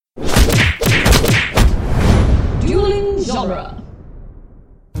genre.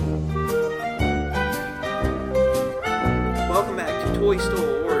 Welcome back to Toy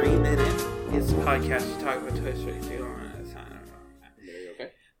Story Minute. It's a podcast to talk about Toy Story.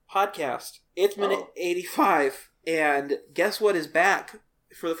 Okay. Podcast. It's minute 85, and guess what is back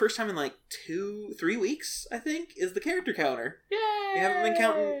for the first time in like 2-3 weeks, I think, is the character counter. Yay! We haven't been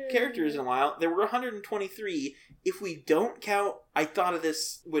counting characters in a while. There were 123. If we don't count, I thought of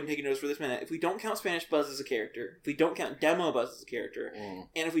this when taking notes for this minute. If we don't count Spanish Buzz as a character, if we don't count Demo Buzz as a character, and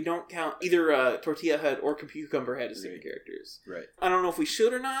if we don't count either Tortilla Head or Cucumber Head as different characters. Right. I don't know if we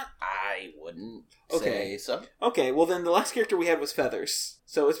should or not. I wouldn't Okay. say so. Okay, well then the last character we had was Feathers.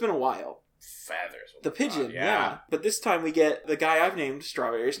 So it's been a while. Feathers. The pigeon, yeah. But this time we get the guy I've named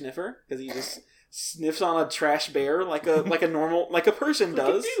Strawberry Sniffer, because he just sniffs on a trash bear like a normal, like a person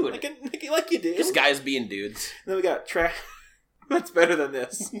does. Like a dude. Like you do. Just guys being dudes. Then we got trash. That's better than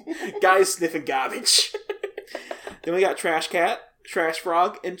this. Guys sniffing garbage. Then we got Trash Cat, Trash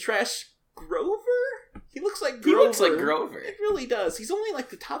Frog, and Trash Grover? He looks like Grover. He looks like Grover. It really does. He's only like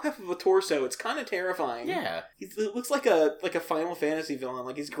the top half of a torso. It's kind of terrifying. Yeah. He looks like a Final Fantasy villain,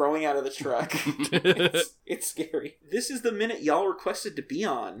 like he's growing out of the truck. it's scary. This is the minute y'all requested to be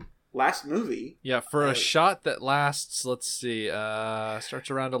on. Last movie. Yeah, for a shot that lasts, let's see,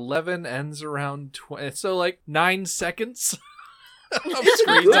 starts around 11, ends around 20, so like 9 seconds of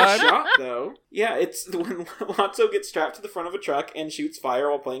screen Good time. shot, though. Yeah, it's when Lotso gets strapped to the front of a truck and shoots fire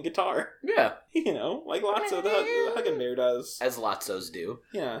while playing guitar. Yeah. You know, like Lotso, the Huggin' Bear does. As Lotzos do.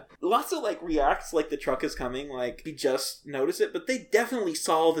 Yeah. Lotso, like, reacts like the truck is coming, like, he just noticed it, but they definitely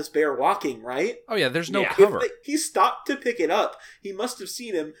saw this bear walking, right? Oh yeah, there's no Yeah. cover. He stopped to pick it up. He must have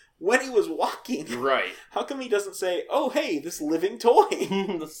seen him when he was walking. Right. How come he doesn't say, oh, hey, this living toy?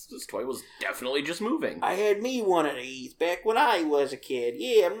 this toy was definitely just moving. I had me one of these back when I was a kid.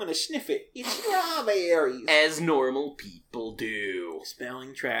 Yeah, I'm gonna sniff it. It's strawberries. As normal people do.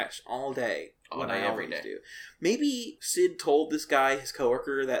 Smelling trash all day. All What day, I every always day. do. Maybe Sid told this guy, his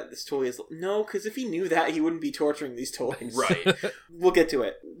coworker, that this toy is... No, because if he knew that, he wouldn't be torturing these toys. Right. We'll get to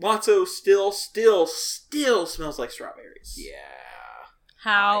it. Lotso still smells like strawberries. Yeah.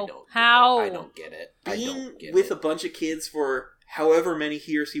 How? I don't get it. Being with a bunch of kids for however many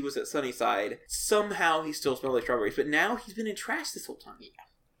years he was at Sunnyside, somehow he still smelled like strawberries. But now he's been in trash this whole time.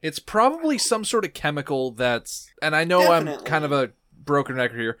 It's probably some sort of chemical that's, and I know Definitely. I'm kind of a broken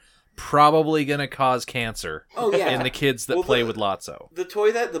record here, probably gonna cause cancer Oh, yeah. in the kids that play with Lotso. The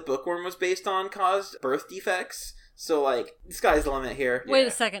toy that the bookworm was based on caused birth defects. So, like, the sky's the limit here. Wait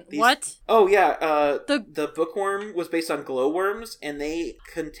a second. These- What? Oh, yeah. The bookworm was based on glowworms, and they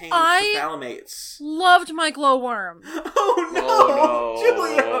contain I- phthalamates. Loved my glowworm. Oh, no!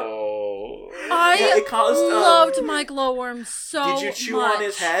 Julia! I Yeah, it caused, loved my glowworm so much. Did you chew on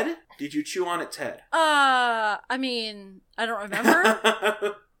his head? Did you chew on its head? I mean, I don't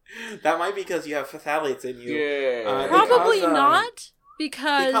remember. That might be because you have phthalates in you. Yeah. They Probably caused, not, They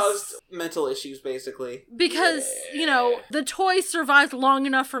because caused mental issues, basically. you know, the toy survived long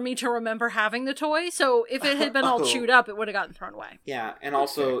enough for me to remember having the toy. So if it had been all Oh. chewed up, it would have gotten thrown away. Yeah, and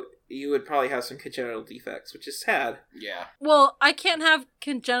also, you would probably have some congenital defects, which is sad. Yeah. Well, I can't have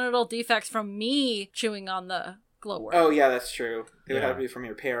congenital defects from me chewing on the glowworm. Oh, yeah, that's true. It would Yeah. have to be from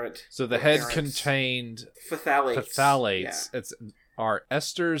your parent. So the Or head parents. contained Phthalates. phthalates. Are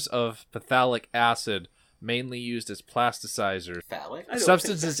esters of phthalic acid, mainly used as plasticizers. Phallic? I don't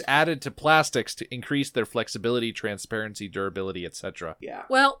Substances think added to plastics to increase their flexibility, transparency, durability, etc. Yeah.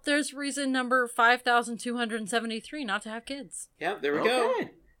 Well, there's reason number 5,273 not to have kids. Yeah, there we go.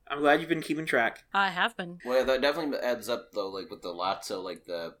 Okay. I'm glad you've been keeping track. I have been. Well, that definitely adds up, though, like, with the Lotso, like,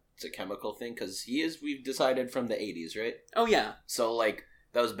 it's a chemical thing, because we've decided, from the 80s, right? Oh, yeah. So, like,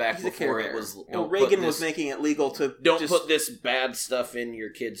 that was back He's a before Care it Bear. was... No, Reagan was making it legal to Don't just put this bad stuff in your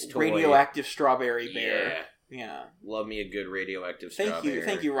kid's toy. radioactive strawberry bear. Yeah. Yeah. Love me a good radioactive Thank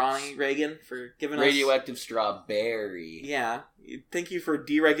strawberry. you, Ronnie Reagan, for giving us... Radioactive strawberry. Yeah. Thank you for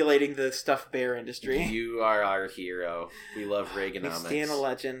deregulating the stuffed bear industry. You are our hero. We love We Reaganomics. stand a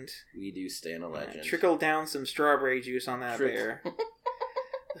legend. We do stand a legend. Trickle down some strawberry juice on that bear.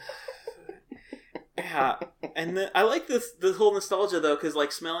 Yeah, and I like the whole nostalgia though, because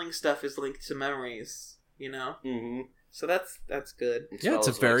like smelling stuff is linked to memories, you know. Mm-hmm. So that's good. Yeah, it's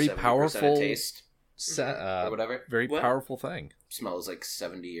a Smells very 70% of powerful- taste or whatever. Very What? powerful thing. Smells like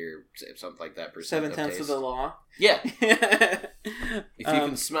 70 or something like that percent 7/10 taste. of the law. Yeah. If If you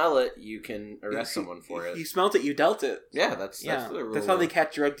can smell it, you can arrest someone for it. You smelt it, you dealt it. Yeah, that's Yeah, the rule. that's how they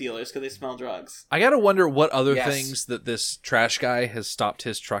catch drug dealers, because they smell drugs. I gotta wonder what other Yes. things that this trash guy has stopped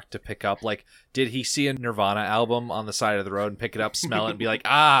his truck to pick up. Like, did he see a Nirvana album on the side of the road and pick it up, smell it, and be like,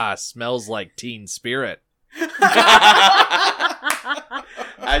 ah, smells like Teen Spirit?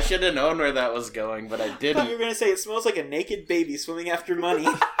 I should have known where that was going, but I I thought didn't. you were gonna say it smells like a naked baby swimming after money.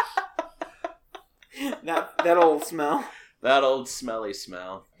 that old smell. That old smelly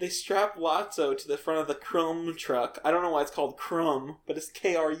smell. They strap Lotso to the front of the Crumb truck. I don't know why it's called Crumb, but it's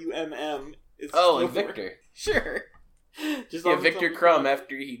Krumm. It's Oh, and still- Victor. Sure. Just Yeah, all- Victor Crumb,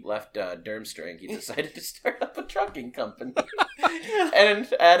 after he left Durmstrang, he decided to start up a trucking company. And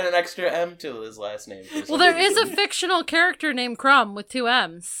add an extra M to his last name. for Well, some there is a reason. fictional character named Crumb with 2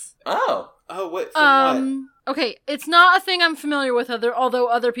 M's. Oh. Oh, what? From what? Okay, it's not a thing I'm familiar with, although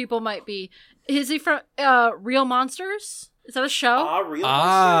other people might be. Is he from Real Monsters? Is that a show? Real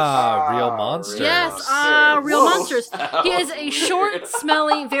Real Monsters. Yes, Real Whoa. Monsters. He is a short,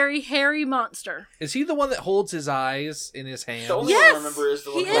 smelly, very hairy monster. Is he the one that holds his eyes in his hands? The only Yes, one I remember is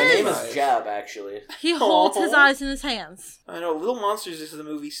the one he with My the name eyes. is Jab, actually. He holds his Aw. eyes in his hands. I know. Little Monsters is the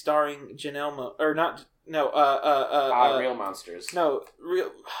movie starring Janelle or not? No. Real Monsters. No,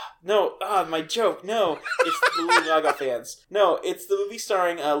 my joke. No, it's the Lady Gaga fans. No, it's the movie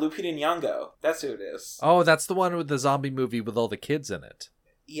starring Lupita Nyong'o. That's who it is. Oh, that's the one with the zombie movie with all the kids in it.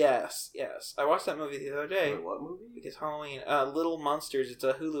 Yes. I watched that movie the other day. Wait, what movie? Because Halloween. Little Monsters. It's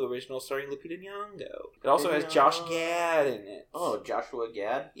a Hulu original starring Lupita Nyong'o. It also has Josh Gad in it. Oh, Joshua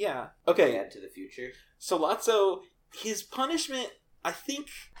Gad? Yeah. Okay. Gad to the future. So Lotso, his punishment, I think,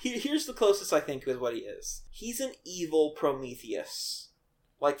 here's the closest I think with what he is. He's an evil Prometheus.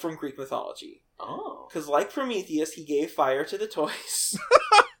 Like from Greek mythology. Oh. Because like Prometheus, he gave fire to the toys.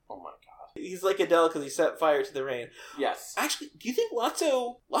 Oh my god. He's like Adele because he set fire to the rain. Yes. Actually, do you think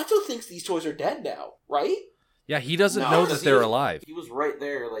Lotso thinks these toys are dead now, right? Yeah, he doesn't No, know because that they're he was- alive. He was right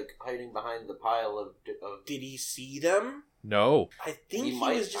there, like, hiding behind the pile of Did he see them? No. I think He he,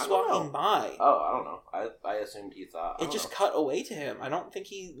 might- was I just don't walking know. by. Oh, I don't know. I assumed he thought. I It don't just know. cut away to him. I don't think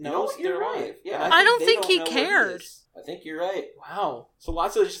he know knows what? You're they're right. alive. Yeah. And I don't they think he know where cared. is. I think you're right. Wow. So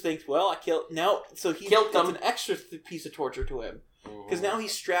Lotso just thinks, well, I killed... Now, so he Killed that's them. an extra piece of torture to him. Mm-hmm. Because now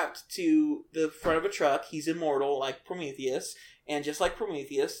he's strapped to the front of a truck. He's immortal, like Prometheus. And just like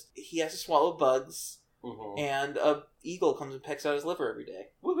Prometheus, he has to swallow bugs. Mhm. And a eagle comes and pecks out his liver every day.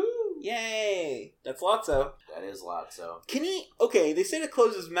 Woohoo! Yay! That's Lotso. That is Lotso. Can he... Okay, they say to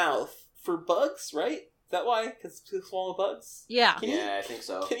close his mouth for bugs, right? Is that why? Because he swallow bugs? Yeah. Can Yeah, I think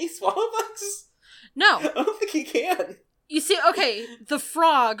so. Can he swallow bugs? No. I don't think he can. You see, okay, the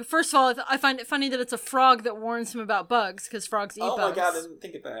frog, first of all, I find it funny that it's a frog that warns him about bugs, because frogs eat Oh bugs. my god, I didn't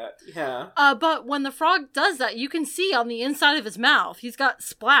think of that. Yeah. But when the frog does that, you can see on the inside of his mouth, he's got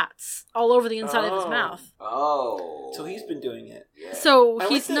splats all over the inside of his Oh. mouth. Oh. So he's been doing it. Yeah. So I like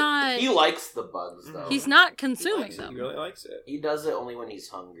he's that not... He likes the bugs, though. He's not He consuming likes it. He them. really likes it. He does it only when he's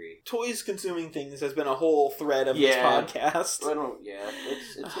hungry. Toys consuming things has been a whole thread of Yeah. this podcast. I don't. Yeah,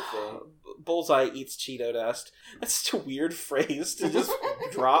 it's a thing. Bullseye eats Cheeto dust. That's such a weird phrase to just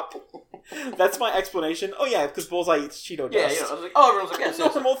drop. That's my explanation. Oh yeah, because Bullseye eats Cheeto dust. Yeah, I was like, oh, everyone's like, yes, It's a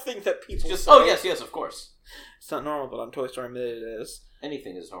yes. normal thing that It's people just, say. oh, yes, of course. It's not normal, but on Toy Story Minute it is.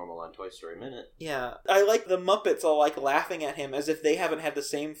 Anything is normal on Toy Story Minute. Yeah. I like the Muppets all like laughing at him as if they haven't had the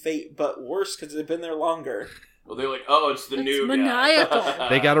same fate, but worse because they've been there longer. Well, they're like, oh, it's the It's new maniacal. guy.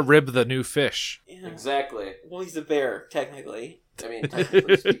 They gotta rib the new fish. Yeah. Exactly. Well, he's a bear, technically. I mean,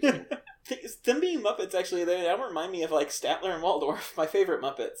 technically speaking. Them being Muppets, actually, they remind me of, like, Statler and Waldorf, my favorite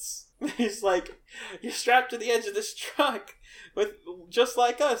Muppets. It's like, you're strapped to the edge of this truck with, just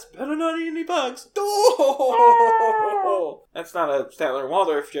like us, better not eat any bugs. Oh! That's not a Statler and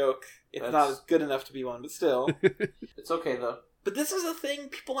Waldorf joke. It's not That's- as good enough to be one, but still. It's okay, though. But this is a thing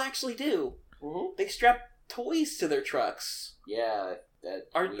people actually do. Mm-hmm. They strap toys to their trucks. Yeah, that.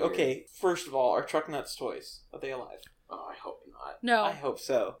 Okay, first of all, are truck nuts toys? Are they alive? Oh, I hope not. No. I hope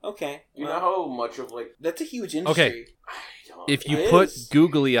so. Okay. You well, know how much of, like, that's a huge industry. I don't. If you It put is.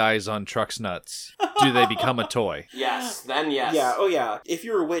 googly eyes on Truck's nuts, do they become a toy? Yes, then yes. Yeah, oh yeah. If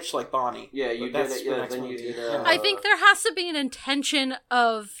you're a witch like Bonnie. Yeah, you But did that's it. the Yeah, next then you movie. did Yeah. I think there has to be an intention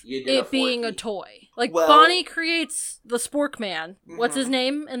of You did a it being a Forky. toy. Like, Well- Bonnie creates the Spork Man. What's Mhm. his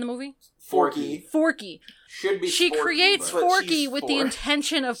name in the movie? Forky. Forky. Should be. She Sporky, creates but- But Forky she's with the 4.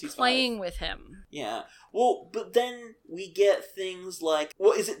 intention of She's 5. playing with him. Yeah. Well, but then we get things like,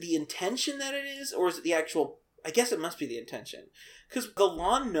 well, is it the intention that it is, or is it the actual... I guess it must be the intention. Because the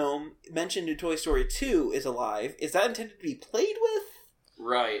lawn gnome mentioned in Toy Story 2 is alive. Is that intended to be played with?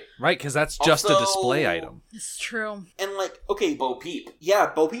 Right. Right, because that's just a Also- display item. It's true. And like, okay, Bo Peep.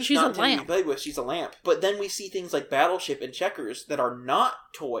 yeah, Bo Peep's She's not a intended to lamp. be played with. She's a lamp. But then we see things like Battleship and Checkers that are not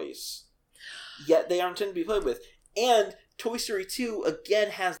toys. Yet they aren't intended to be played with. And Toy Story 2,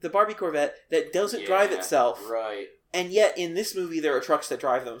 again, has the Barbie Corvette that doesn't drive Yeah, itself. Right. And yet, in this movie, there are trucks that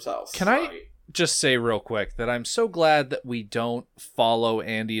drive themselves. Can I- Right. just say real quick that I'm so glad that we don't follow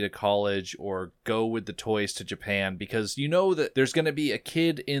Andy to college or go with the toys to Japan, because you know that there's going to be a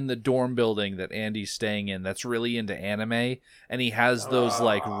kid in the dorm building that Andy's staying in that's really into anime, and he has those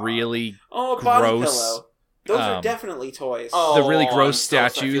like really body gross pillow. Those are definitely toys. the really Oh, gross I feel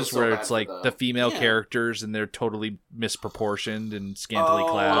statues so where bad it's for like them. the female Yeah. characters and they're totally misproportioned and scantily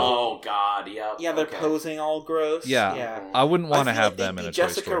clad. Oh God, yep. Yeah, they're okay. posing all gross. Yeah. I wouldn't want to I feel have like them they'd in be a Toy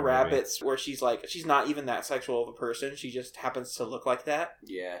Jessica Story movie. Rabbits, where she's not even that sexual of a person. She just happens to look like that.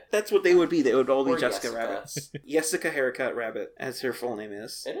 Yeah, That's what they would be. They would all be Or Jessica Jessica. Rabbits. Jessica Haircut Rabbit, as her full name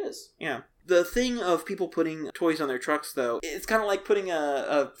is. it is. Yeah. The thing of people putting toys on their trucks, though, it's kind of like putting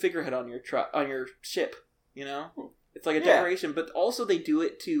a figurehead on your truck, on your ship. You know, it's like a Yeah. decoration, but also they do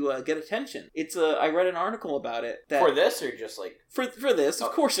it to get attention. I read an article about it that For this or just like? for this, of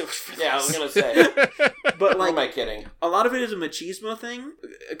Oh. course it was for Yeah, I this. was gonna say. But Who like am I kidding? a lot of it is a machismo thing,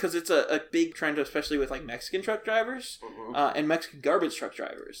 because it's a big trend, especially with like Mexican truck drivers Mhm. and Mexican garbage truck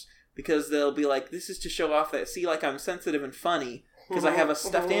drivers, because they'll be like, this is to show off that, see, like, I'm sensitive and funny because I have a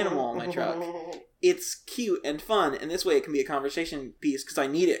stuffed animal on my truck. It's cute and fun, and this way it can be a conversation piece because I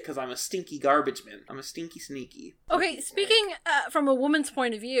need it, because I'm a stinky garbage man. I'm a stinky sneaky. Okay, speaking from a woman's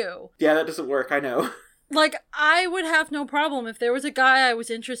point of view, Yeah, that doesn't work, I know. like, I would have no problem if there was a guy I was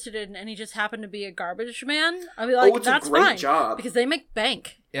interested in and he just happened to be a garbage man. I'd be like, it's that's a great fine. job. Because they make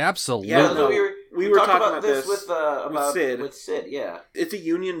bank. Absolutely. Yeah, no. we were talked talking about about this this with Sid. With Sid, yeah. It's a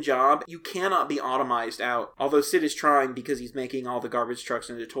union job. You cannot be automized out. Although Sid is trying, because he's making all the garbage trucks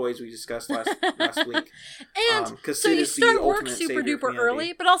into toys we discussed last week. And 'cause so Sid you is the start work ultimate super savior of duper humanity.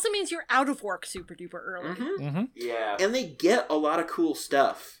 early, but also means you're out of work super duper early. Mm-hmm. Mm-hmm. Yeah. And they get a lot of cool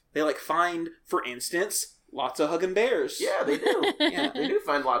stuff. They like find, for instance, lots of hugging bears. Yeah, they do. Yeah. They do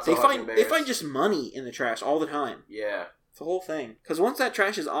find lots They of find hugging they bears. find just money in the trash all the time. Yeah. It's the whole thing. Because once that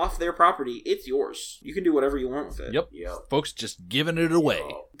trash is off their property, it's yours. You can do whatever you want with it. Yep. Yep. Folks just giving it away.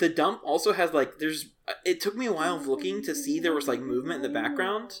 Oh. The dump also has it took me a while of looking to see there was like movement in the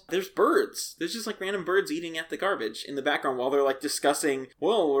background. There's birds. There's just like random birds eating at the garbage in the background while they're like discussing,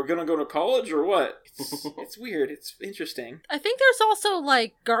 well, we're gonna go to college or what? It's weird. It's interesting. I think there's also,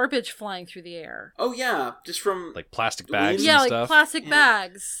 like, garbage flying through the air. Oh yeah, just from Like plastic bags Yeah, and like stuff. plastic Yeah.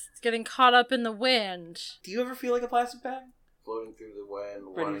 bags getting caught up in the wind. do you ever feel like a plastic bag? Floating through the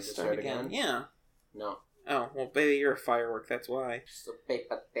wind, Ready wanting to to start again? Yeah. No. Oh, well, baby, you're a firework, that's why. Just a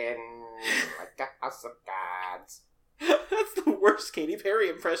paper thin, like a house of cards. That's the worst Katy Perry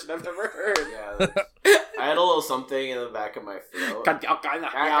impression I've ever heard. Yeah. that's- I had a little something in the back of my throat.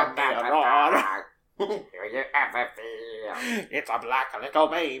 It's a black little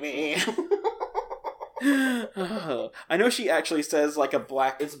baby. I know she actually says like a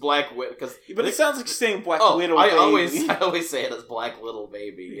black, It's Black Widow because but it sounds like she's saying Black oh, Widow I baby. always say it as Black Little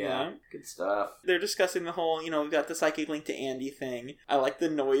Baby. Yeah, Yeah. good stuff. They're discussing the whole, we've got the psychic link to Andy thing. I like the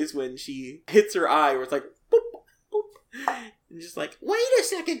noise when she hits her eye where it's like, boop, boop. And just like, wait a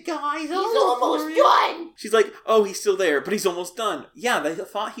second, guys. He's almost done. She's like, oh, he's still there, but he's almost done. Yeah, they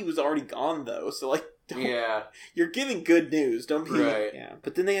thought he was already gone, though. So, like, Yeah, you're giving good news. Don't be. Right. Yeah.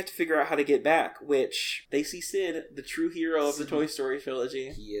 But then they have to figure out how to get back, which they see Sid, the true hero of the Toy Story trilogy.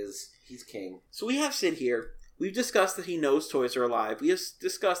 he is. He's king. So we have Sid here. We've discussed that he knows toys are alive. We have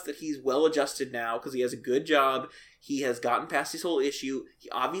discussed that he's well adjusted now because he has a good job. He has gotten past his whole issue. He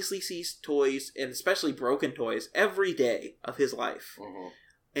obviously sees toys, and especially broken toys, every day of his life. Mm-hmm.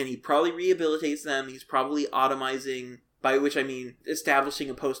 And he probably rehabilitates them. He's probably automizing, by which I mean establishing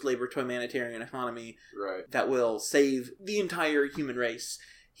a post-labor toymanitarian economy Right. that will save the entire human race.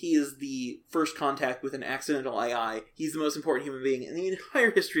 He is the first contact with an accidental AI. He's the most important human being in the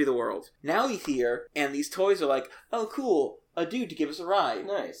entire history of the world. Now he's here, and these toys are like, oh cool, a dude to give us a ride.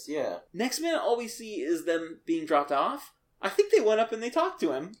 Nice. Yeah. Next minute, all we see is them being dropped off. I think they went up and they talked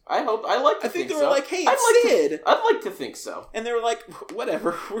to him. I hope. I like to I think they so. were like, hey, I'd it's like Sid. I'd like to think so. And they were like,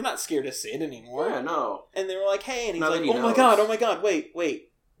 whatever, we're not scared of Sid anymore. Yeah. No. And they were like, hey, and he's Now that like, he oh my knows. god, wait.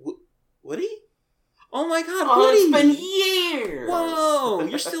 Woody? Oh my god, Oh, Woody! it's been years. Whoa,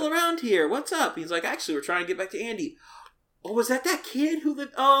 you're still around here. What's up? He's like, actually, we're trying to get back to Andy. Oh, was that kid who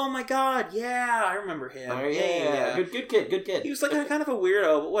lived? Oh my god, yeah, I remember him. Oh, yeah. Good kid. Good kid. He was like kind of a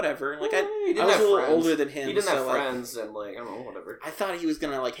weirdo, but whatever. Like He I didn't was have a little friends. older than him. He didn't have so, like, friends, and like I don't know, whatever. I thought he was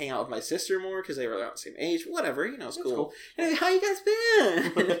gonna like hang out with my sister more because they were about the same age. Whatever, it's That's cool. Anyway, how you guys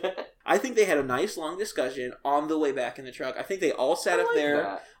been? I think they had a nice long discussion on the way back in the truck. I think they all sat I up like there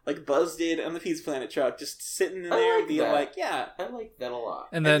that. like Buzz did on the Pizza Planet truck, just sitting in I there like and being that. like, yeah. I like that a lot.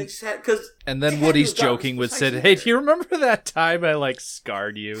 And they then sat because and they then had Woody's to have gotten joking with precisely Sid, "Hey, there. do you remember that time I like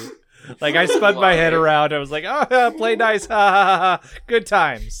scarred you?" Like, I spun my head around. I was like, oh, play nice. Ha, ha, ha, ha. Good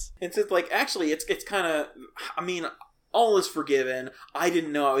times. It's just like, actually, it's kind of, I mean, all is forgiven. I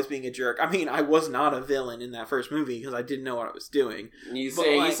didn't know I was being a jerk. I mean, I was not a villain in that first movie because I didn't know what I was doing. He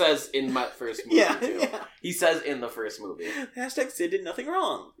says in my first movie, too. Yeah. He says in the first movie. Hashtag Sid did nothing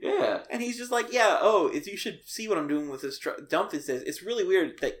wrong. Yeah. And he's just like, you should see what I'm doing with this dump. It's really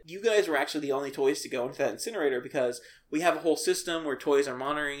weird that you guys were actually the only toys to go into that incinerator because we have a whole system where toys are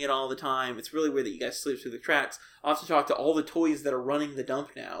monitoring it all the time. It's really weird that you guys slip through the cracks. I'll have to talk to all the toys that are running the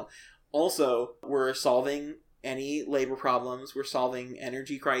dump now. Also, we're solving any labor problems. We're solving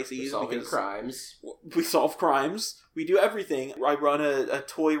energy crises. We're solving crimes. We solve crimes. We do everything. I run a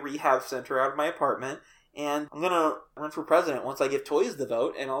toy rehab center out of my apartment, and I'm gonna run for president once I give toys the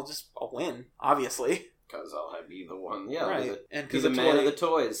vote, and I'll win, obviously. Because I'll be the one, right. And be the man of the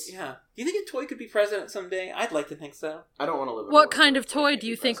toys. Yeah. Do you think a toy could be president someday? I'd like to think so. I don't want to live in What kind of toy do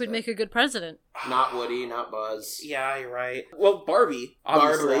you think would make a good president? Not Woody, not Buzz. Yeah, you're right. Well, Barbie,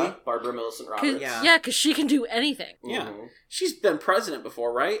 obviously. Barbara Millicent Roberts. Yeah, because she can do anything. Yeah. Mm-hmm. She's been president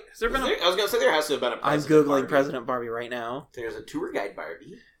before, right? I was going to say there has to have been a president. I'm Googling Barbie. President Barbie right now. There's a tour guide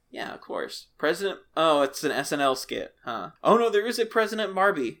Barbie. Yeah, of course. President... Oh, it's an SNL skit, huh? Oh, no, there is a President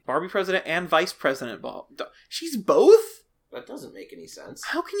Barbie. Barbie president and vice president. She's both? That doesn't make any sense.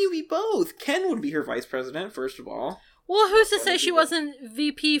 How can you be both? Ken would be her vice president, first of all. Well, who's to say she wasn't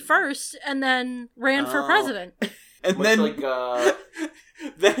VP first and then ran for president? And Much then... like,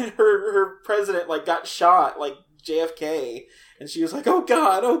 then her president, got shot, like JFK... And she was like, oh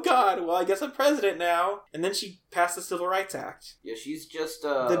God, well, I guess I'm president now. And then she passed the Civil Rights Act. Yeah, she's just...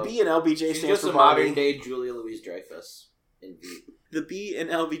 the B in LBJ she's stands just for a Barbie. modern-day Julia Louis-Dreyfus. In V. The B in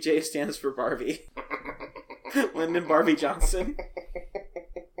LBJ stands for Barbie. Lyndon Barbie Johnson.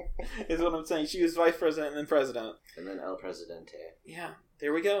 Is what I'm saying. She was vice president and then president. And then El Presidente. Yeah,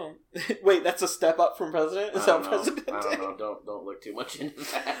 there we go. Wait, that's a step up from president? Is El Presidente? I don't know. Don't look too much into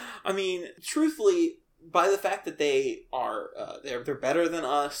that. I mean, truthfully... By the fact that they are, they're better than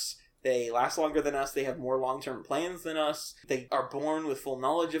us, they last longer than us, they have more long-term plans than us, they are born with full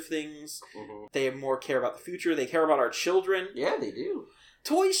knowledge of things, they have more care about the future, they care about our children. Yeah, they do.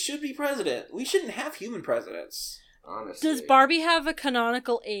 Toys should be president. We shouldn't have human presidents. Honestly. Does Barbie have a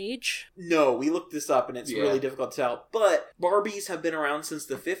canonical age? No, we looked this up and it's really difficult to tell. But Barbies have been around since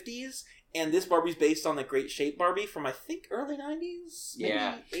the 50s. And this Barbie's based on the Great Shape Barbie from, I think, early 90s? Maybe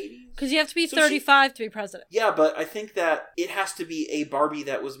 80s? Because you have to be 35 to be president. Yeah, but I think that it has to be a Barbie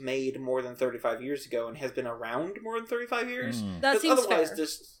that was made more than 35 years ago and has been around more than 35 years. That seems otherwise fair.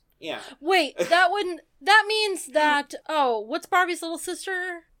 Just, yeah. Wait, that means that, what's Barbie's little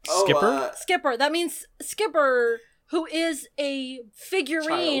sister? Skipper? Skipper. That means Skipper... who is a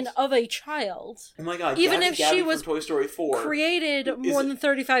figurine of a child. Oh my God! Even Gabby if she was Toy Story 4 created more than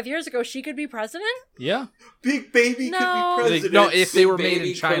 35 years ago, she could be president. Yeah. Big Baby could be president. No, if they were Big made Baby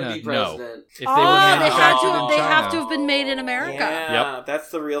in China, could be no. president. If they were manufactured in they China. have to have been made in America. Yeah, that's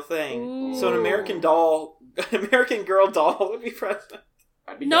the real thing. Ooh. So an American girl doll would be president.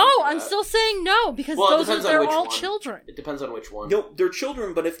 No, I'm still saying no because they're all children. It depends on which one. No, they're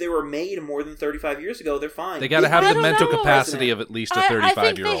children, but if they were made more than 35 years ago, they're fine. They got to have the mental know. capacity of at least a 35-year-old. I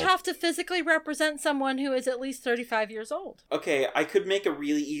think they have to physically represent someone who is at least 35 years old. Okay, I could make a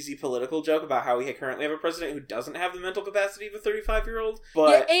really easy political joke about how we currently have a president who doesn't have the mental capacity of a 35-year-old,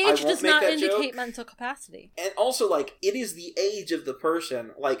 but age I won't does make not that indicate joke. mental capacity. And also, it is the age of the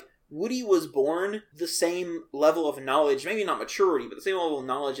person. Woody was born the same level of knowledge, maybe not maturity, but the same level of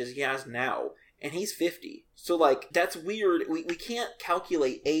knowledge as he has now. And he's 50. So, that's weird. We can't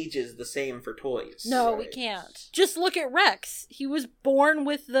calculate ages the same for toys. No, we can't. Just look at Rex. He was born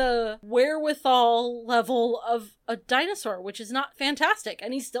with the wherewithal level of a dinosaur, which is not fantastic,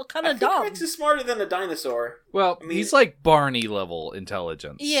 and he's still kind of dumb. Rex is smarter than a dinosaur. Well, he's like Barney level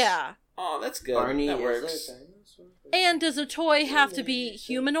intelligence. Yeah. Oh, that's good. Barney that works. is a dinosaur. And does a toy have to be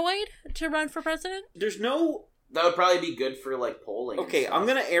humanoid to run for president? There's no... That would probably be good for, polling. Okay, I'm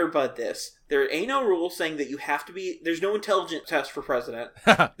gonna airbud this. There ain't no rule saying that you have to be... There's no intelligence test for president.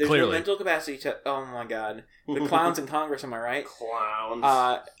 There's Clearly. no mental capacity test. Oh my God. The clowns in Congress, am I right?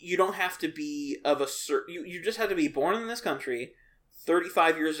 Clowns. You don't have to be of a certain... You just have to be born in this country,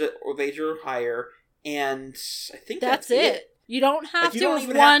 35 years of age or higher, and I think that's it. You don't have you to don't have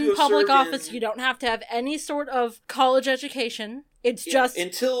even have to one have public served office. in- You don't have to have any sort of college education. It's just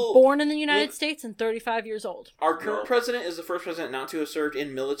until born in the United States and 35 years old. Our current president is the first president not to have served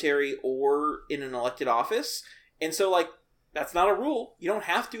in military or in an elected office. And so, that's not a rule. You don't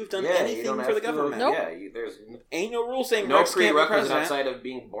have to have done anything for the government. Nope. Yeah, there's Ain't no rule saying no Rex can't be prerequisite president. outside of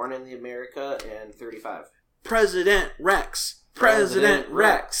being born in America and 35. President Rex. President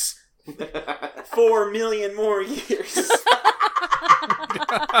Rex. 4 million more years.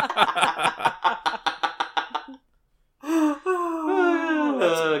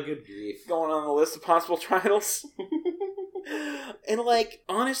 Good grief. Going on the list of possible trials. And, like,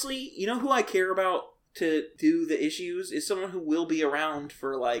 honestly, you know who I care about to do the issues is someone who will be around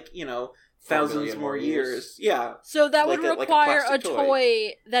for, like, you know, thousands more years. Yeah. So that Like would a require a plastic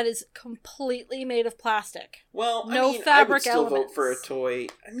toy that is completely made of plastic. Well, No I mean, I would fabric still vote elements. for a toy.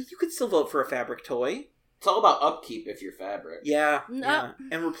 I mean, you could still vote for a fabric toy. It's all about upkeep if you're fabric. Yeah, No. yeah.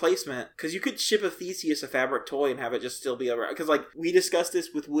 And replacement. Because you could ship a Theseus a fabric toy and have it just still be around. Because, like, we discussed this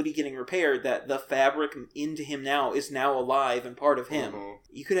with Woody getting repaired, that the fabric into him now is now alive and part of him. Mhm.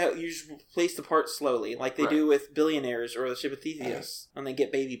 You just replace the parts slowly, like they do with billionaires or the ship of Theseus, when they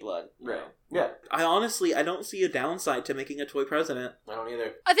get baby blood. Right. Yeah. I don't see a downside to making a toy president. I don't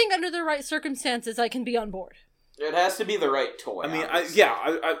either. I think under the right circumstances, I can be on board. It has to be the right toy. I mean, obviously.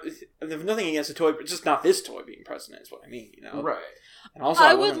 I have nothing against a toy, but just not this toy being president is what I mean, you know? Right. And also,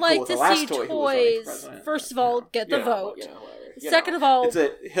 I wasn't would cool like with to the last see toy who was running for toys, president, first of you all, know. get the Yeah, vote. you know, whatever. You Second know. of all, It's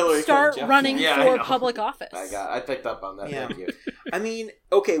a Hillary start Clinton running Yeah, I for know. public office. I picked up on that. Yeah. Thank you. I mean,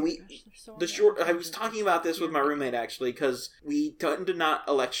 okay, Gosh, they're so the short. I unbalanced. was talking about this with my roommate actually because we tend to not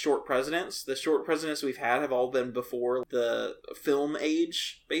elect short presidents. The short presidents we've had have all been before the film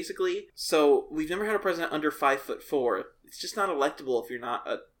age, basically. So we've never had a president under 5'4". It's just not electable if you're not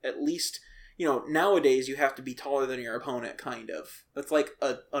at least. You know, nowadays you have to be taller than your opponent, kind of. That's like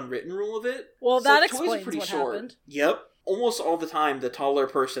an unwritten rule of it. Well, So, that like, toys are explains pretty what short. happened. Yep. Almost all the time, the taller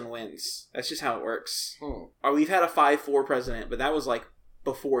person wins. That's just how it works. Hmm. We've had a 5'4" president, but that was like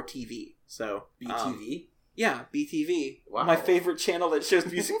before TV. So BTV? yeah, BTV. Wow. My favorite channel that shows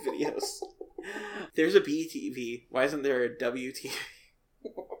music videos. There's a BTV. Why isn't there a WTV?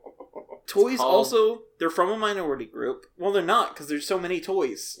 Toys called- also, they're from a minority group. Well, they're not, because there's so many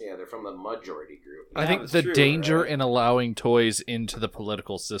toys. Yeah, they're from the majority group. I Yeah, think that's the true, danger right? in allowing toys into the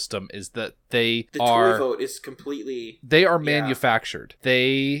political system is that they The are toy vote is completely... they are Yeah. manufactured.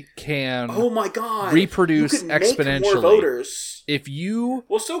 They can Oh my god! reproduce you can make exponentially. more voters. if you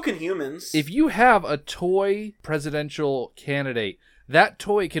Well, so can humans. if you have a toy presidential candidate, that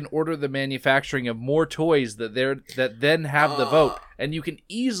toy can order the manufacturing of more toys that then have the vote, and you can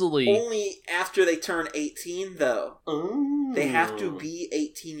easily Only after they turn 18, though. Ooh. They have to be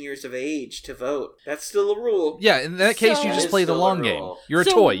 18 years of age to vote. That's still a rule. Yeah, in that case, So- you That just is play the still a long game. rule. You're a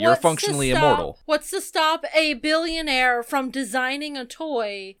So toy. You're what's to functionally stop- immortal. What's to stop a billionaire from designing a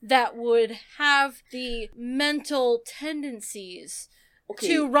toy that would have the mental tendencies Okay,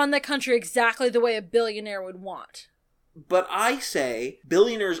 to run the country exactly the way a billionaire would want? but I say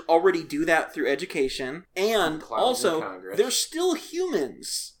billionaires already do that through education, and Clowns in also Congress. they're still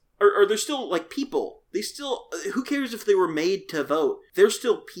humans. Or they're still, like, people. They still... Who cares if they were made to vote? They're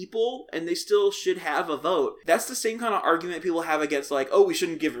still people, and they still should have a vote. That's the same kind of argument people have against, like, oh, we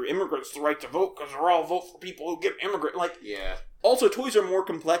shouldn't give immigrants the right to vote because they're all vote for people who get immigrant. Like, Yeah. also, toys are more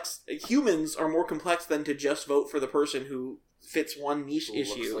complex. Humans are more complex than to just vote for the person who fits one niche Who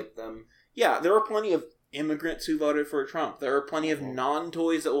issue. looks like them. Yeah, there are plenty of immigrants who voted for Trump. There are plenty of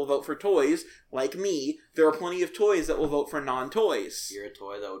non-toys that will vote for toys, like me. There are plenty of toys that will vote for non-toys. You're a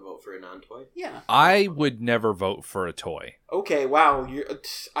toy that would vote for a non-toy? Yeah. I would never vote for a toy. Okay, wow.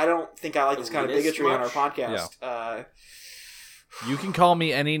 I don't think I like this kind of Elitist bigotry on our much? podcast. You can call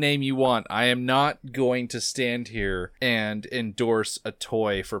me any name you want. I am not going to stand here and endorse a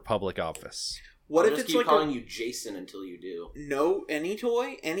toy for public office. What I'll if just it's keep like calling a... you Jason until you do. No, any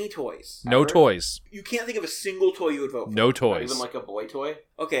toy? Any toys? No Ever? toys. You can't think of a single toy you would vote for. No Not toys. even like a boy toy?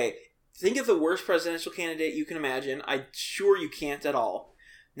 Okay, think of the worst presidential candidate you can imagine. I'm sure you can't at all.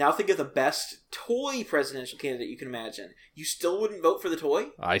 Now think of the best toy presidential candidate you can imagine. You still wouldn't vote for the toy?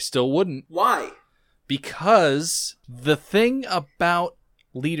 I still wouldn't. Why? Because the thing about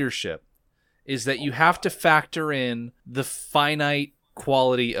leadership is that you have to factor in the finite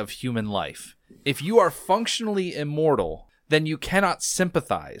quality of human life. If you are functionally immortal, then you cannot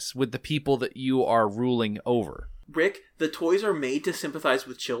sympathize with the people that you are ruling over. Rick, the toys are made to sympathize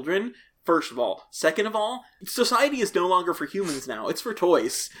with children, first of all. Second of all, society is no longer for humans now. It's for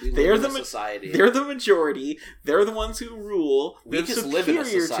toys. We They're live the in a society. They're the majority. They're the ones who rule. We They're just live in a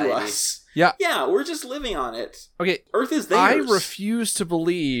superior society. to us. Yeah. Yeah, we're just living on it. Okay, Earth is I theirs. refuse to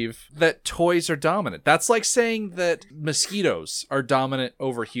believe that toys are dominant. That's like saying that mosquitoes are dominant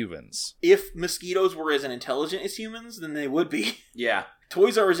over humans. If mosquitoes were as intelligent as humans, then they would be. Yeah.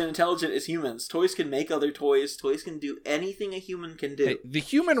 Toys are as intelligent as humans. Toys can make other toys. Toys can do anything a human can do. Hey, the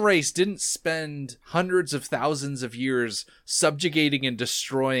human race didn't spend hundreds of thousands of years subjugating and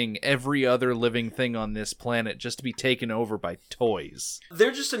destroying every other living thing on this planet just to be taken over by toys.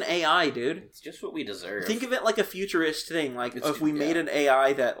 They're just an AI, dude. It's just what we deserve. Think of it like a futurist thing. Like, It's- if we made an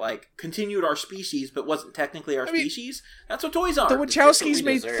AI that, like, continued our species but wasn't technically our species, that's what toys are. The just what Wachowskis we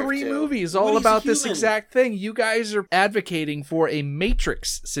made deserve, 3 too. movies all Woody's a about this human. exact thing. You guys are advocating for a Matrix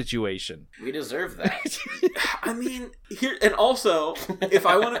situation. We deserve that. I mean, here, and also, if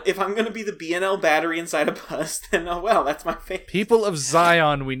I'm gonna be the BNL battery inside a bus, then oh well, that's my favorite. People of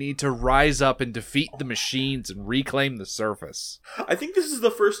Zion, we need to rise up and defeat the machines and reclaim the surface. I think this is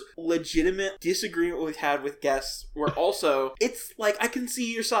the first legitimate disagreement we've had with guests where also, it's like, I can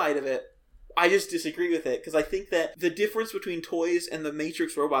see your side of it. I just disagree with it, because I think that the difference between toys and the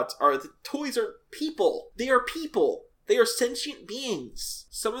Matrix robots are the toys are people. They are people. They are sentient beings.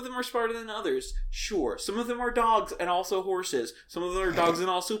 Some of them are smarter than others, sure. Some of them are dogs and also horses. Some of them are dogs and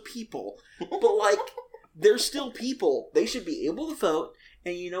also people. But, like, they're still people. They should be able to vote,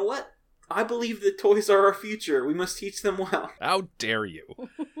 and you know what? I believe that toys are our future. We must teach them well. How dare you?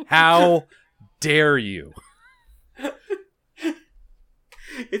 How dare you?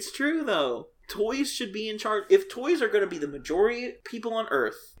 It's true, though. Toys should be in charge. If toys are going to be the majority of people on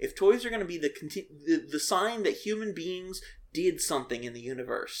Earth, if toys are going to be the sign that human beings did something in the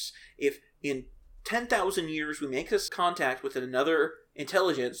universe, if in 10,000 years we make this contact with another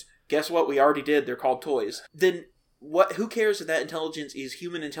intelligence, guess what? We already did. They're called toys. Then what? Who cares if that intelligence is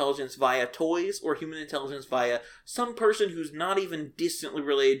human intelligence via toys or human intelligence via some person who's not even distantly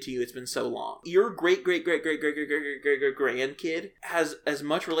related to you? It's been so long. Your great-great-great-great-great-great-great-grandkid has as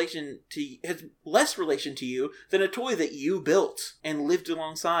much relation to, has less relation to you than a toy that you built and lived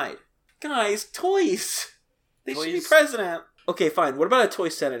alongside. Guys, toys. They should be Toys. president. Okay, fine. What about a toy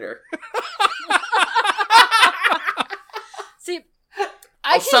senator? See,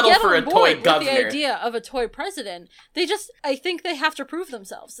 I'll I can settle get for on a toy board with governor. the idea of a toy president. I think they have to prove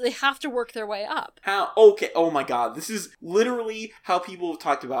themselves. They have to work their way up. How? Okay, oh my god. This is literally how people have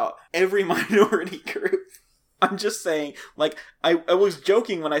talked about every minority group. I'm just saying, like, I was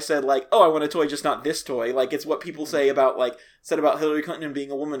joking when I said, like, oh, I want a toy, just not this toy. Like, it's what people say about, like, said about Hillary Clinton being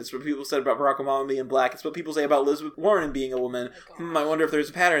a woman. It's what people said about Barack Obama being black. It's what people say about Elizabeth Warren being a woman. I wonder if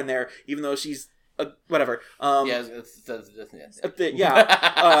there's a pattern there, even though she's, whatever. Yeah,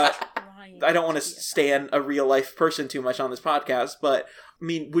 I don't want to stand a real-life person too much on this podcast, but, I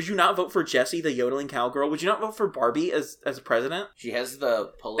mean, would you not vote for Jessie, the yodeling cowgirl? Would you not vote for Barbie as a president? She has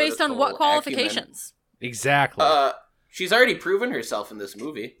the political Based on what acumen. qualifications? Exactly. She's already proven herself in this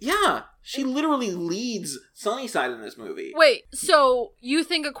movie. Yeah, she literally leads Sunnyside in this movie. Wait, so you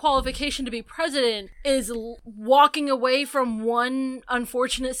think a qualification to be president is walking away from one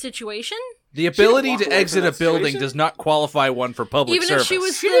unfortunate situation? the ability walk to away from exit that a building situation? does not qualify one for public Even service. if she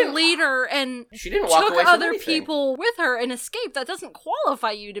was She the didn't- leader and She didn't walk took away from other anything. people with her and escaped, that doesn't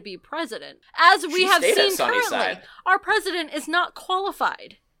qualify you to be president. As we She have stayed at seen currently, Sunnyside. our president is not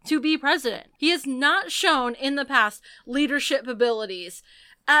qualified to be president. He has not shown in the past leadership abilities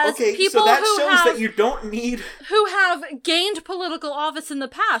as Okay, people so that who shows have that you don't need... who have gained political office in the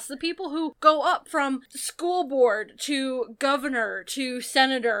past, the people who go up from school board to governor to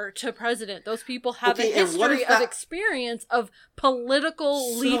senator to president, those people have Okay, a and what history if that- of experience of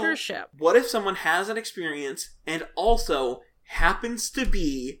political So, leadership. What if someone has an experience and also happens to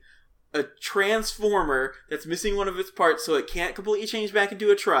be a transformer that's missing one of its parts so it can't completely change back into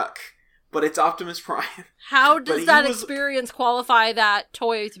a truck, but it's Optimus Prime? How but does he that was- experience qualify that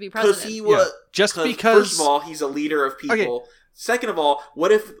toy to be Because president? he was... just 'cause because- First of all, he's a leader of people. Okay. Second of all,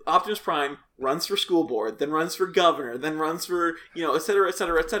 what if Optimus Prime runs for school board, then runs for governor, then runs for, et cetera, et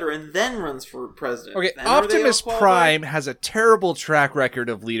cetera, et cetera, and then runs for president? Okay, Then are they Optimus all qualified? Prime has a terrible track record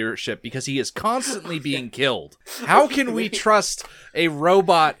of leadership because he is constantly being killed. How can we trust a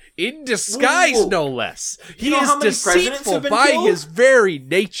robot in disguise, Whoa. no less? He You know is how many presidents deceitful have been by killed? his very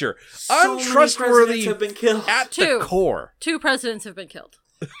nature. So many presidents Untrustworthy have been killed. at Two. the core. 2 presidents have been killed.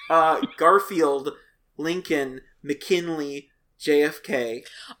 Garfield, Lincoln, McKinley, JFK.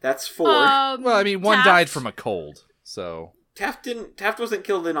 That's 4. Well, I mean, one Taft. died from a cold, so... Taft wasn't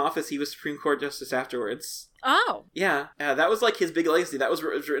killed in office. He was Supreme Court Justice afterwards. Oh. Yeah, that was like his big legacy. That was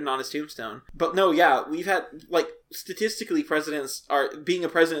written on his tombstone. But no, yeah, we've had, like, statistically, being a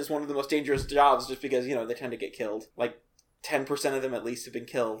president is one of the most dangerous jobs just because, they tend to get killed. Like, 10% of them at least have been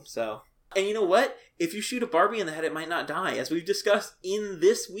killed, so. And you know what? If you shoot a Barbie in the head, it might not die, as we've discussed in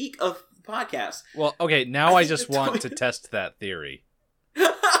this week of podcasts. Well, okay, now I I think just the want toy- to test that theory.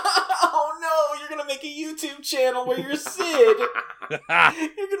 Oh no, you're gonna make a YouTube channel where you're Sid!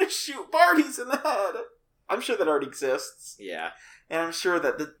 You're gonna shoot Barbies in the head. I'm sure that already exists. Yeah. And I'm sure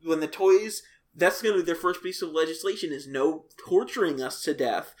that when the toys, that's going to be their first piece of legislation is no torturing us to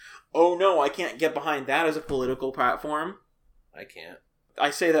death. Oh no, I can't get behind that as a political platform. I can't. I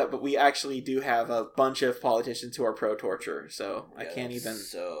say that, but we actually do have a bunch of politicians who are pro-torture, so I can't even...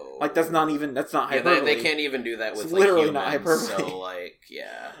 So... Like, that's not hyperbole. They can't even do that with, it's literally humans, not hyperbole. So, like,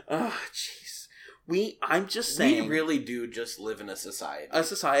 yeah. Oh, jeez. I'm just saying... We really do just live in a society. A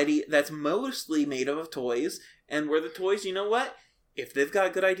society that's mostly made up of toys, and where the toys, you know what? If they've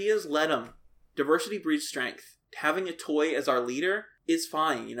got good ideas, let them. Diversity breeds strength. Having a toy as our leader is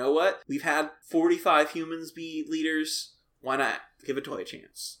fine. You know what? We've had 45 humans be leaders. Why not? Give a toy a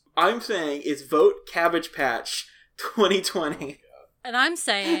chance. I'm saying it's vote Cabbage Patch 2020. And I'm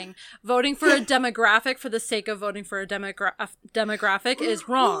saying voting for a demographic for the sake of voting for a demographic is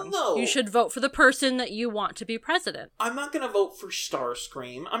wrong. No. You should vote for the person that you want to be president. I'm not going to vote for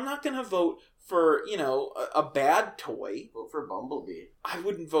Starscream. I'm not going to vote for, a bad toy. Vote for Bumblebee. I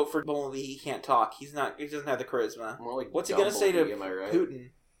wouldn't vote for Bumblebee. He can't talk. He doesn't have the charisma. More like What's he going to say to am I right? Putin?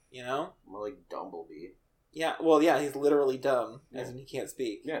 More like Dumblebee. Yeah, well, yeah, he's literally dumb, as in he can't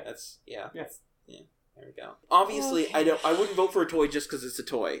speak. Yeah. Yeah. Yes. Yeah, there we go. Obviously, Okay. I wouldn't vote for a toy just because it's a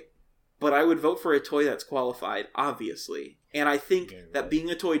toy. But I would vote for a toy that's qualified, obviously. And I think that being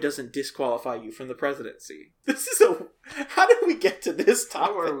a toy doesn't disqualify you from the presidency. How did we get to this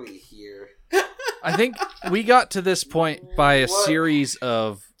topic? How are we here? I think we got to this point by a series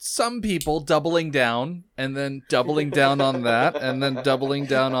of some people doubling down, and then doubling down on that, and then doubling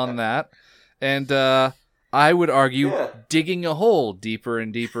down on that. And I would argue digging a hole deeper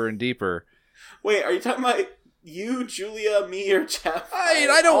and deeper and deeper. Wait, are you talking about you, Julia, me, or Jeff?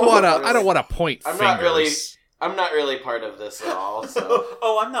 I don't want to point fingers. I'm not really part of this at all. So.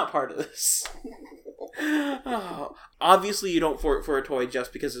 Oh, I'm not part of this. Oh. Obviously, you don't vote for a toy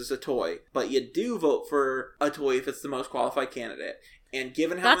just because it's a toy, but you do vote for a toy if it's the most qualified candidate. And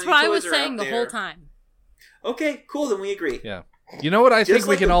given how That's many what I toys was are saying out the there, whole time. Okay, cool. Then we agree. Yeah. You know what I think Just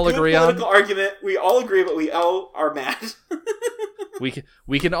we like can the all good agree on? political argument, we all agree, but we all are mad.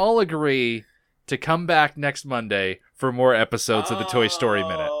 We can all agree to come back next Monday for more episodes of the Toy Story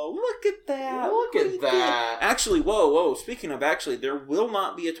Minute. Oh, look at that. Look at that. Actually, whoa. Speaking of there will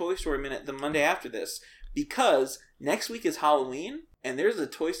not be a Toy Story Minute the Monday after this because next week is Halloween and there's a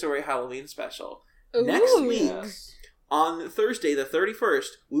Toy Story Halloween special. Ooh. Next week, Yes. on Thursday the 31st,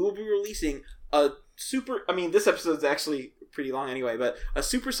 we will be releasing this episode's actually pretty long anyway, but a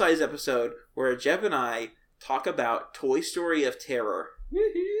supersized episode where Jeb and I talk about Toy Story of Terror.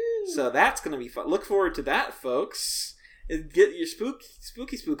 So that's going to be fun. Look forward to that, folks. And get your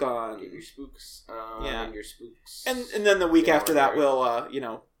spooky spook on. Get your spooks. Yeah. And your spooks. And then the week after that, we'll,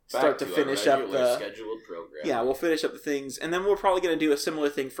 start to finish up the scheduled program. Yeah, we'll finish up the things. And then we're probably going to do a similar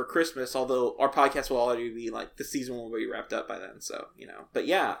thing for Christmas, although our podcast will already be, the season will be wrapped up by then. So, But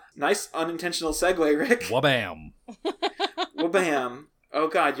yeah, nice unintentional segue, Rick. Wabam. Wabam. Oh,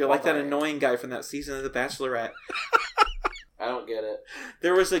 God, you're like that Wabam. annoying guy from that season of The Bachelorette. I don't get it.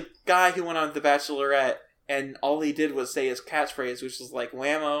 There was a guy who went on The Bachelorette, and all he did was say his catchphrase, which was like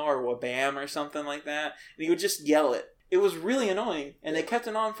whammo or wabam or something like that. And he would just yell it. It was really annoying, and they kept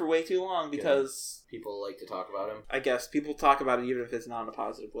it on for way too long because... People like to talk about him. I guess people talk about it even if it's not in a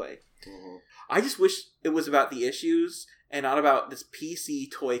positive way. Mm-hmm. I just wish it was about the issues and not about this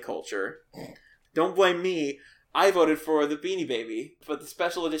PC toy culture. Don't blame me. I voted for the Beanie Baby, but the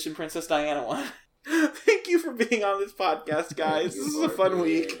special edition Princess Diana one. Thank you for being on this podcast, guys. This is a fun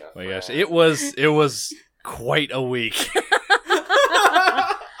week. Oh my gosh, it was quite a week.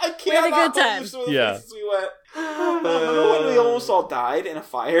 I We had a cannot good time. believe some of the Yeah. places we went. Remember when we almost all died in a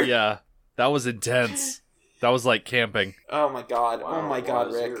fire? Yeah, that was intense. That was like camping. Oh my god. Wow, Oh my it god,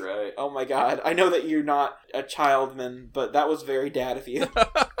 was. Rick. You're right. Oh my god. I know that you're not a childman, but that was very dad of you.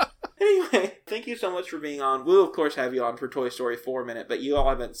 Anyway, thank you so much for being on. We'll, of course, have you on for Toy Story 4 Minute, but you all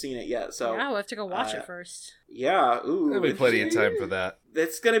haven't seen it yet, so... Yeah, we'll have to go watch it first. Yeah, ooh. There'll be plenty of time for that.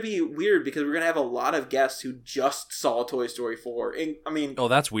 It's going to be weird because we're going to have a lot of guests who just saw Toy Story 4. Oh,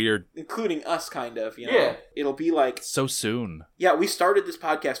 that's weird. Including us, kind of, Yeah. It'll be like... So soon. Yeah, we started this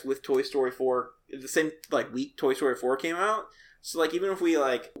podcast with Toy Story 4 the same, week Toy Story 4 came out. So, even if we,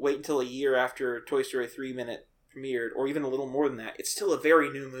 wait until a year after Toy Story 3 Minute premiered, or even a little more than that, it's still a very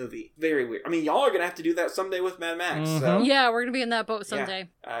new movie. Very weird. I mean, y'all are going to have to do that someday with Mad Max, so... Yeah, we're going to be in that boat someday.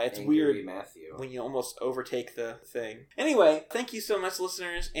 It's Angry weird Matthew. when you almost overtake the thing. Anyway, thank you so much,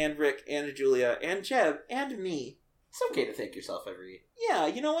 listeners, and Rick, and Julia, and Jeb, and me, It's okay to thank yourself every... Yeah,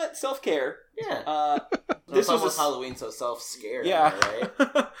 you know what? Self-care. Yeah. This was almost Halloween, so self-scare. Yeah.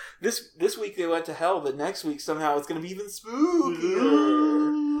 Right? This week they went to hell, but next week somehow it's going to be even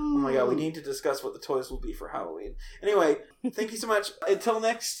spookier. Oh my god, we need to discuss what the toys will be for Halloween. Anyway, thank you so much. Until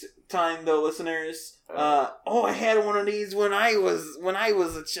next time, though, listeners. I had one of these when I was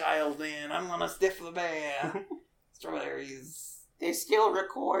a child, man. I'm gonna sniff the bear. Strawberries. They're still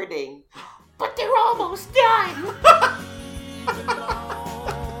recording, but they're almost done.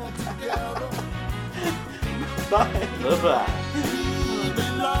 Bye. Bye-bye. We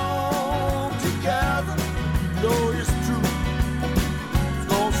belong together. No, it's true. It's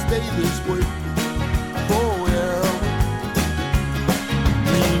gonna stay this way.